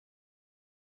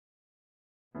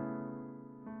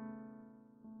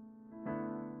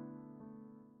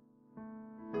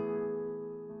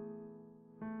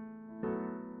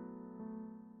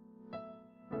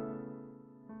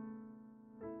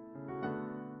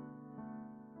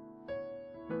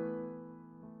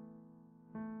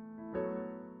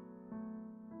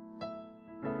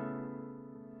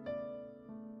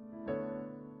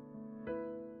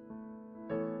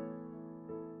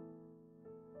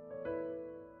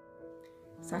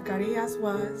Zacarias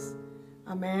was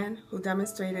a man who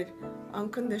demonstrated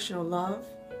unconditional love.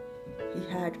 He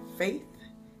had faith,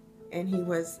 and he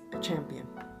was a champion.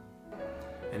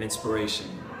 An inspiration,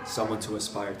 someone to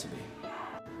aspire to be.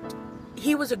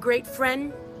 He was a great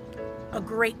friend, a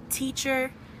great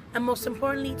teacher, and most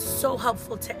importantly, so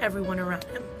helpful to everyone around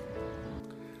him.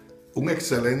 Un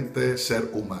excelente ser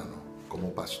humano,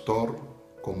 como pastor,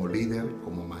 como líder,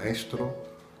 como maestro,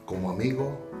 como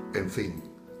amigo, en fin,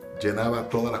 llenaba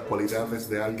todas las cualidades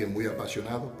de alguien muy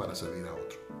apasionado para servir a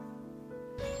otro.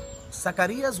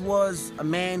 Zacarias was a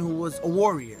man who was a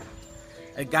warrior,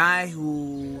 a guy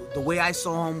who, the way I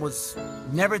saw him, was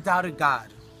never doubted God,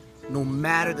 no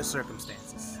matter the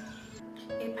circumstances.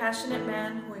 A passionate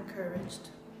man who encouraged.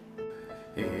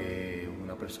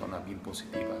 Una persona bien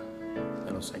positiva.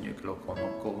 En los años que lo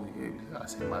conozco,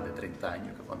 hace más de 30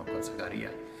 años que conozco a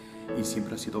Zacarias, y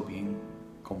siempre ha sido bien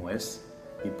como es,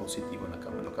 bien positivo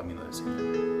en los caminos del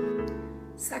Señor.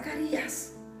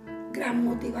 Zacarias, gran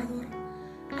motivador,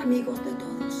 amigos de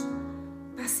todos,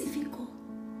 pacífico,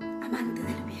 amante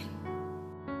del bien.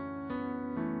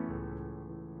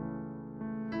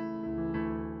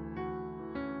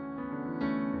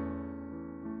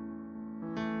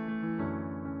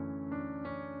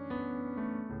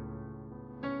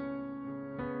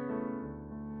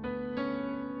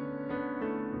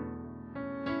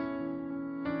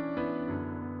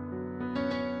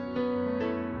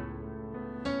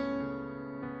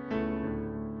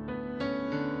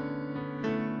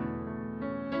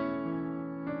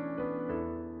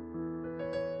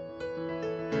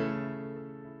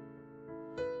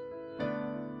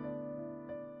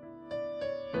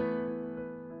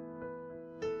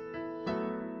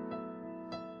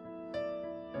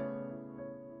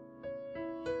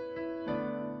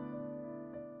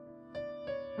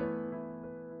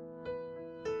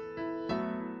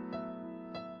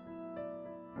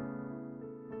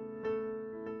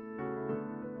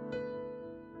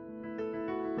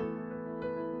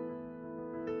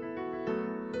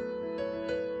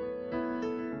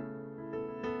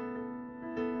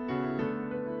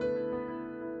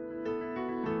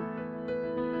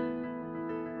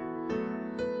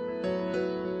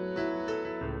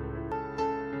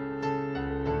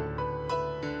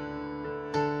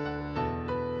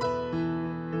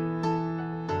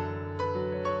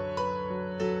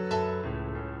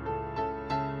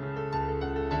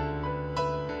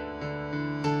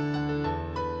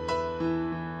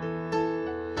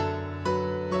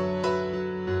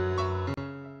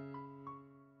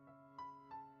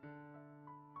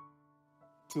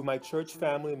 To my church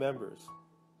family members,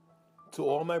 to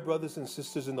all my brothers and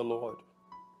sisters in the Lord,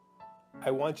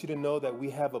 I want you to know that we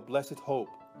have a blessed hope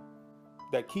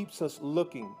that keeps us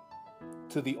looking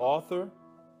to the author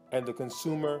and the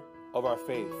consumer of our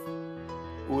faith,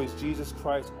 who is Jesus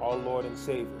Christ, our Lord and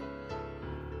Savior.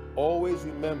 Always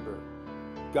remember,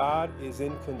 God is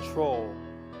in control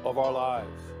of our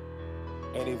lives.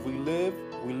 And if we live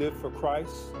for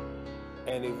Christ.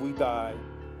 And if we die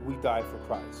for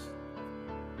Christ.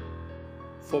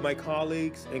 For my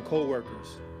colleagues and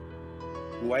co-workers,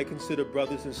 who I consider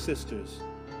brothers and sisters,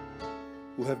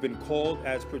 who have been called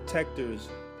as protectors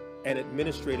and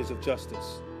administrators of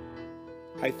justice,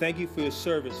 I thank you for your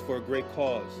service for a great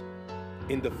cause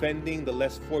in defending the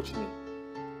less fortunate.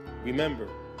 Remember,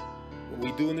 what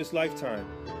we do in this lifetime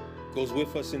goes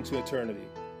with us into eternity.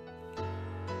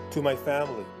 To my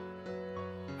family,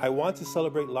 I want to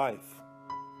celebrate life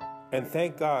and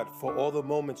thank God for all the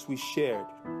moments we shared.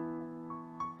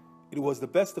 It was the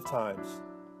best of times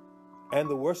and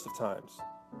the worst of times.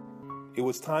 It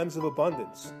was times of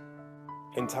abundance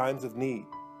and times of need.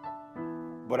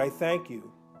 But I thank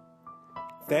you.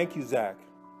 Thank you, Zach,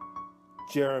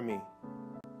 Jeremy,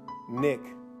 Nick,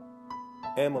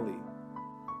 Emily,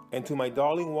 and to my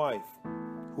darling wife,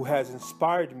 who has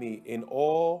inspired me in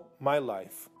all my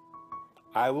life.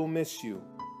 I will miss you.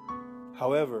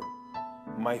 However,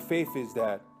 my faith is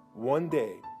that one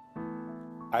day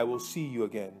I will see you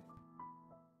again.